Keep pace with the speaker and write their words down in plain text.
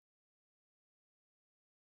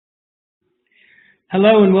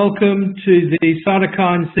Hello and welcome to the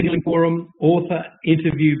Cytokine Signaling Forum Author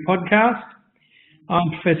Interview Podcast. I'm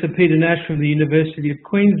Professor Peter Nash from the University of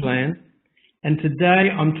Queensland, and today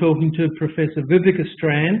I'm talking to Professor Viveka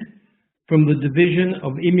Strand from the Division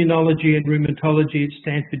of Immunology and Rheumatology at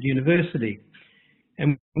Stanford University.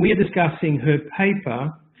 And we are discussing her paper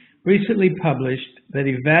recently published that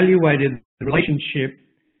evaluated the relationship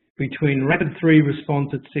between rapid 3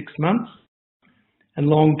 response at 6 months and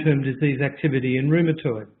long-term disease activity in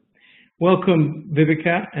rheumatoid. Welcome,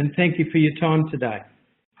 Viveka, and thank you for your time today.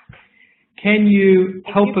 Can you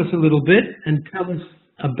help us a little bit and tell us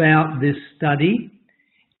about this study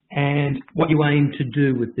and what you aim to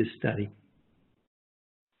do with this study?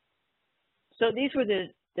 So these were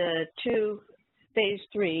the two phase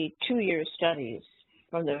 3 two-year studies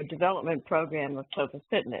from the development program of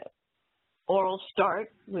tofacitinib. Oral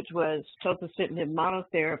START, which was tofacitinib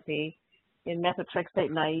monotherapy in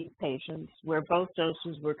methotrexate-naive patients, where both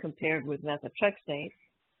doses were compared with methotrexate,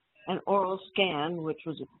 and Oral SCAN, which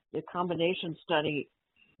was a combination study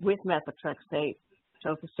with methotrexate,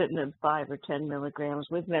 tofacitinib 5 or 10 milligrams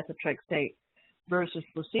with methotrexate versus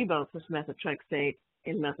placebo plus methotrexate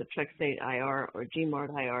in methotrexate IR or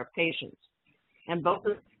GMARD-IR patients. And both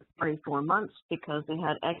of them 24 months because they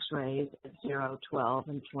had x-rays at 0, 12,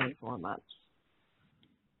 and 24 months.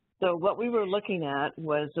 So what we were looking at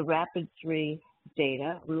was the rapid 3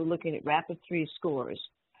 data. We were looking at rapid 3 scores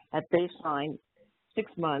at baseline,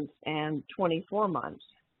 6 months, and 24 months.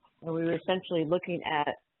 And we were essentially looking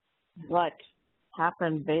at what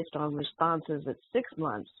happened based on responses at 6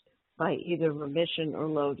 months by either remission or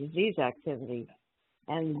low disease activity,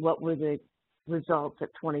 and what were the results at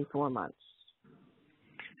 24 months.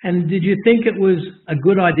 And did you think it was a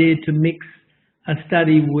good idea to mix a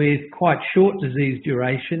study with quite short disease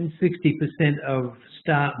duration, 60% of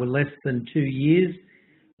START were less than 2 years,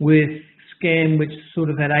 with SCAN, which sort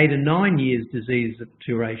of had 8 or 9 years disease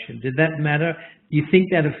duration? Did that matter? Do you think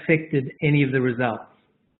that affected any of the results?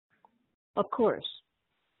 Of course.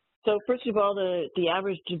 So first of all, the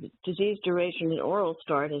average disease duration in Oral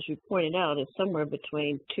START, as you pointed out, is somewhere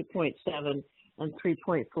between 2.7 and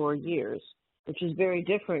 3.4 years, which is very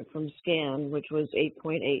different from SCAN, which was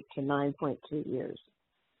 8.8 to 9.2 years.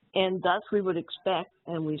 And thus we would expect,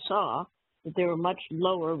 and we saw, that there were much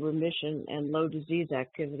lower remission and low disease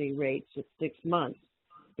activity rates at 6 months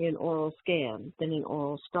in Oral SCAN than in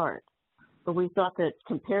Oral START. But we thought that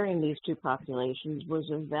comparing these two populations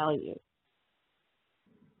was of value.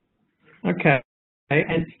 Okay.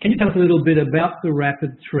 And can you tell us a little bit about the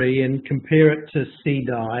rapid 3 and compare it to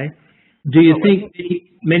CDAI? Do you think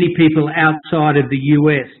many people outside of the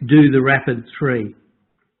US do the rapid 3?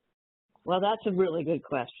 Well, that's a really good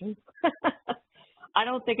question. I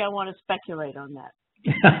don't think I want to speculate on that.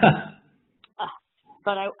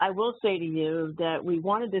 But I will say to you that we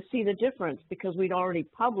wanted to see the difference because we'd already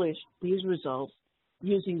published these results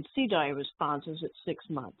using CDAI responses at 6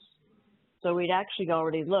 months. So we'd actually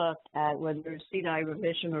already looked at whether CDAI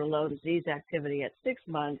remission or low disease activity at 6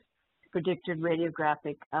 months predicted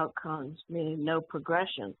radiographic outcomes, meaning no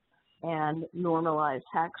progression, and normalized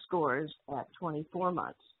HAQ scores at 24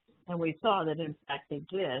 months. And we saw that, in fact, they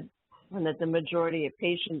did, and that the majority of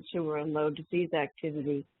patients who were in low disease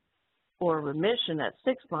activity or remission at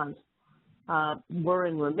 6 months were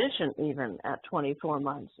in remission even at 24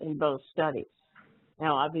 months in both studies.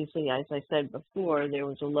 Now, obviously, as I said before, there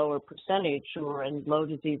was a lower percentage who were in low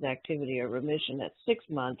disease activity or remission at 6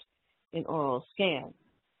 months in Oral SCAN.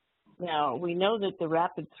 Now, we know that the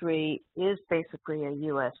rapid 3 is basically a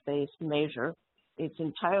US-based measure. It's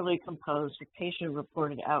entirely composed of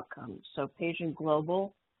patient-reported outcomes, so patient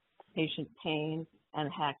global, patient pain, and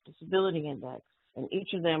HAQ disability index. And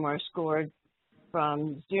each of them are scored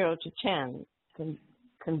from 0 to 10,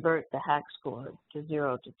 convert the HAQ score to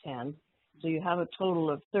 0 to 10. So you have a total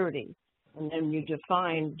of 30, and then you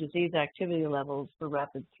define disease activity levels for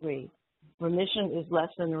rapid 3. Remission is less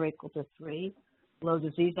than or equal to 3. Low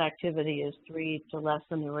disease activity is 3 to less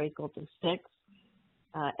than or equal to 6,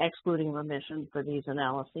 excluding remission for these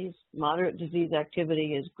analyses. Moderate disease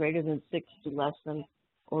activity is greater than 6 to less than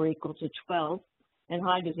or equal to 12, and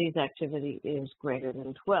high disease activity is greater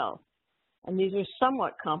than 12. And these are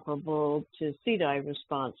somewhat comparable to CDAI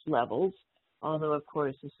response levels, although, of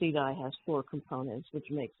course, the CDAI has 4 components, which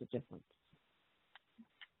makes a difference.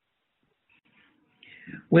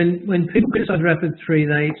 When people criticize rapid 3,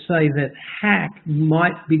 they say that HAQ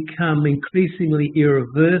might become increasingly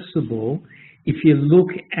irreversible if you look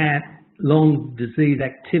at long disease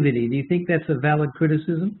activity. Do you think that's a valid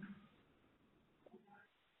criticism?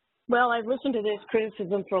 Well, I've listened to this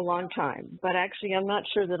criticism for a long time, but actually I'm not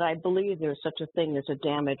sure that I believe there's such a thing as a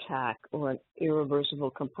damage hack or an irreversible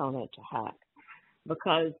component to hack,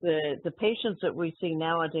 because the patients that we see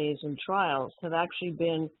nowadays in trials have actually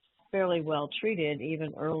been fairly well treated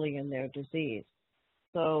even early in their disease.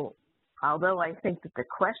 So although I think that the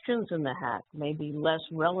questions in the hack may be less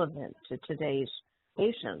relevant to today's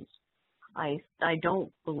patients, I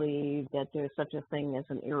don't believe that there's such a thing as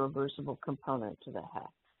an irreversible component to the hack.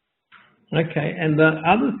 Okay, and the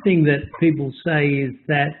other thing that people say is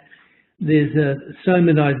that there's a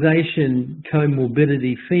somatization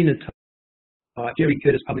comorbidity phenotype. Jerry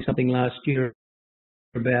Curtis published something last year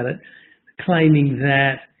about it, claiming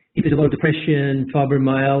that if there's a lot of depression,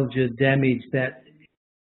 fibromyalgia, damage, that,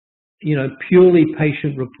 you know, purely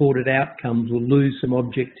patient-reported outcomes will lose some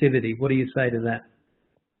objectivity. What do you say to that?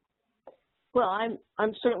 Well,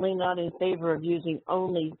 I'm certainly not in favor of using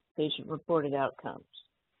only patient-reported outcomes,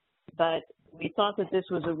 but we thought that this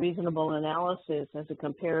was a reasonable analysis as a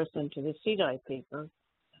comparison to the CDI paper.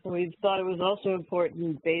 And we thought it was also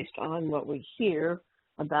important based on what we hear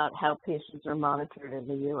about how patients are monitored in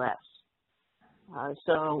the U.S.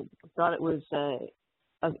 So we thought it was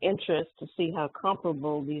of interest to see how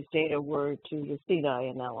comparable these data were to the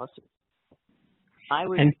CDI analysis. I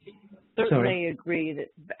would certainly agree that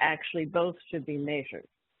actually both should be measured.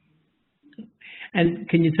 And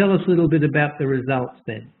can you tell us a little bit about the results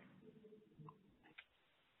then?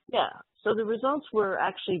 Yeah, so the results were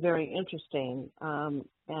actually very interesting.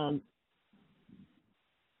 And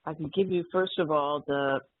I can give you, first of all,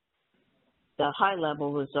 the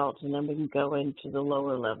high-level results, and then we can go into the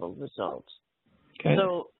lower-level results. Okay.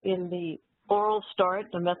 So in the oral start,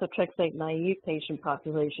 the methotrexate-naive patient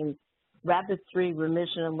population, RAPID-3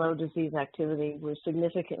 remission and low disease activity were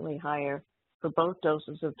significantly higher for both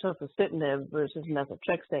doses of tofacitinib versus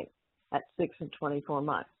methotrexate at 6 and 24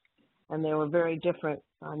 months. And there were very different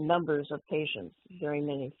numbers of patients, very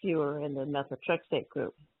many fewer in the methotrexate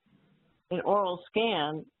group. In oral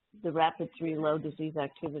scan, the RAPID-3 low disease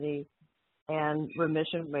activity and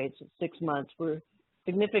remission rates at 6 months were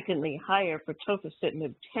significantly higher for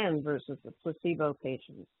tofacitinib 10 versus the placebo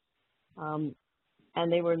patients.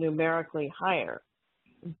 And they were numerically higher.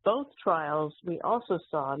 In both trials, we also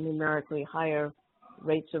saw numerically higher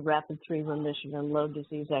rates of RAPID-3 remission and low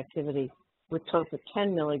disease activity with tofa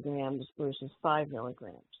 10 milligrams versus 5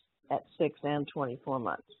 milligrams at 6 and 24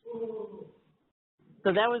 months.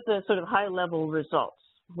 So that was the sort of high-level results.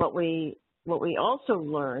 What we also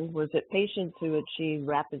learned was that patients who achieved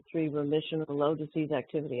RAPID-3 remission or low disease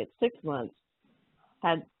activity at 6 months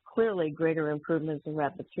had clearly greater improvements in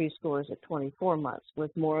RAPID-3 scores at 24 months,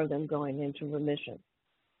 with more of them going into remission.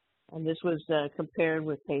 And this was compared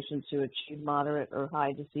with patients who achieved moderate or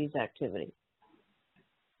high disease activity.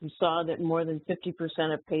 We saw that more than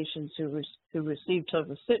 50% of patients who received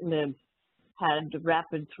tofacitinib had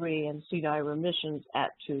RAPID-3 and CDI remissions at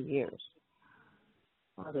 2 years.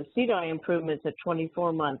 The CDI improvements at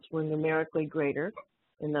 24 months were numerically greater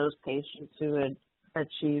in those patients who had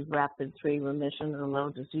achieved RAPID-3 remission or low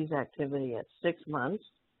disease activity at 6 months.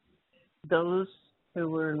 Those who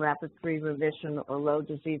were in RAPID-3 remission or low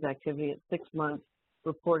disease activity at 6 months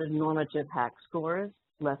reported normative HAQ scores,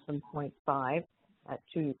 less than 0.5 at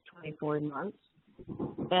 24 months.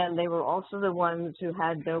 And they were also the ones who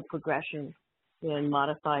had no progression in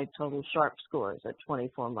modified total sharp scores at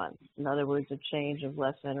 24 months. In other words, a change of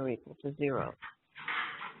less than or equal to 0.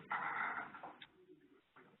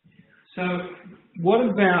 So what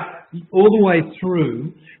about all the way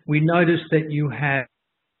through, we noticed that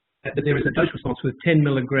that there is a dose response with 10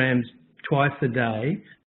 milligrams twice a day,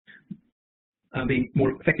 being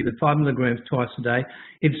more effective than 5 milligrams twice a day.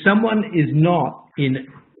 If someone is not in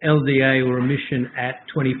LDA or remission at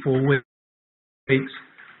 24 weeks,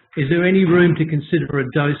 is there any room to consider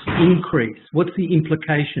a dose increase? What's the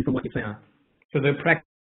implication from what you found for the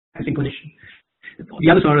practicing clinician?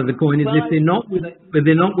 The other side of the coin is if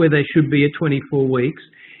they're not where they should be at 24 weeks,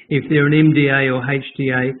 if they're an MDA or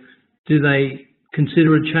HDA, do they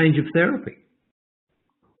consider a change of therapy?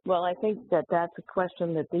 Well, I think that that's a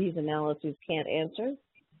question that these analyses can't answer,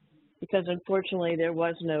 because unfortunately there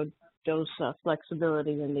was no dose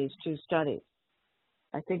flexibility in these two studies.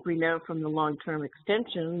 I think we know from the long-term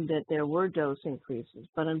extension that there were dose increases,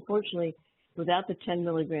 but unfortunately, without the 10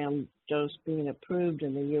 milligram dose being approved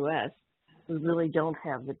in the U.S., we really don't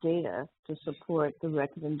have the data to support the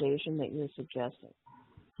recommendation that you're suggesting.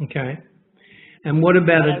 Okay. And what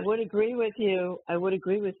about it? I would agree with you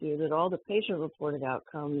that all the patient-reported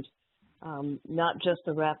outcomes, not just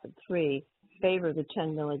the RAPID-3, favor the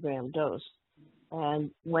 10 milligram dose.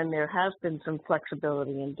 And when there has been some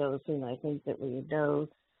flexibility in dosing, I think that we know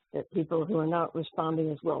that people who are not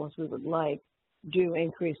responding as well as we would like do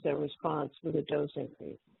increase their response with a dose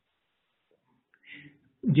increase.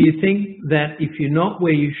 Do you think that if you're not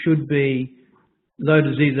where you should be, low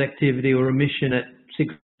disease activity or remission at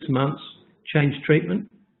 6 months, change treatment?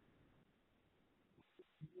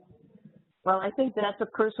 Well, I think that's a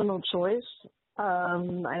personal choice.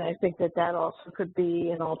 And I think that that also could be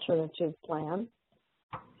an alternative plan.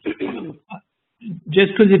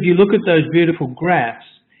 Just because if you look at those beautiful graphs,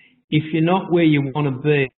 if you're not where you want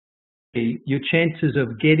to be, your chances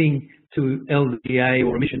of getting to LDA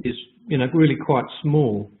or remission is, really quite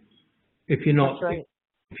small. If you're not, That's right.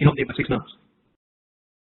 if you're not there for 6 months.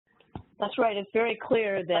 That's right. It's very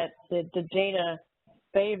clear that the data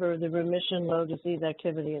favor the remission low disease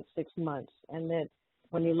activity at 6 months, and that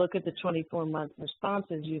when you look at the 24-month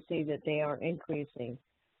responses, you see that they are increasing,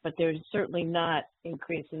 but they're certainly not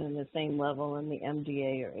increasing in the same level in the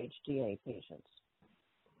MDA or HDA patients.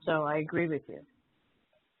 So I agree with you.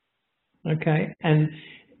 Okay, and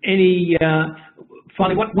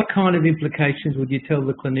finally, what kind of implications would you tell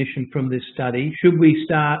the clinician from this study? Should we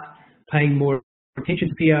start paying more attention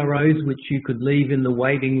to PROs, which you could leave in the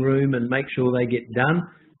waiting room and make sure they get done?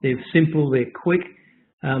 They're simple, they're quick,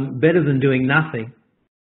 better than doing nothing,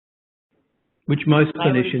 which most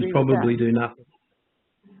clinicians probably do nothing.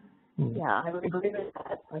 Yeah, I would agree with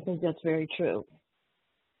that. I think that's very true.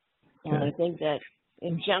 Okay. And I think that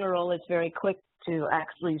in general, it's very quick to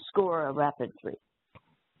actually score a rapid 3.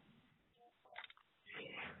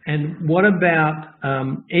 And what about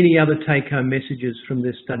any other take-home messages from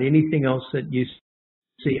this study? Anything else that you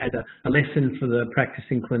see as a lesson for the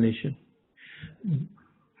practicing clinician?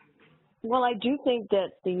 Well, I do think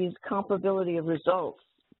that these comparability of results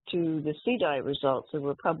to the CDI results that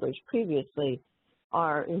were published previously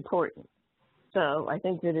are important. So I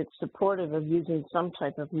think that it's supportive of using some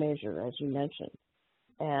type of measure, as you mentioned.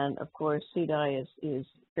 And of course, CDI is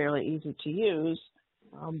fairly easy to use,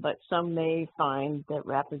 but some may find that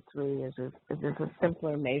rapid 3 is a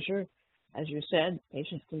simpler measure. As you said,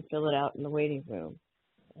 patients can fill it out in the waiting room,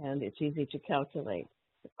 and it's easy to calculate.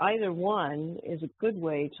 Either one is a good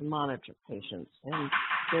way to monitor patients, and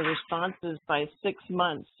their responses by 6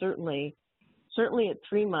 months, certainly at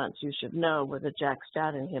 3 months, you should know with a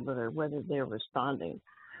JAK-STAT inhibitor whether they're responding.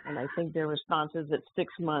 And I think their responses at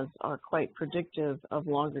 6 months are quite predictive of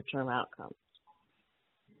longer-term outcomes.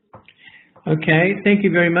 Okay, thank you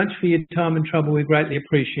very much for your time and trouble. We greatly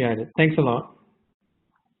appreciate it. Thanks a lot.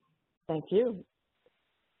 Thank you.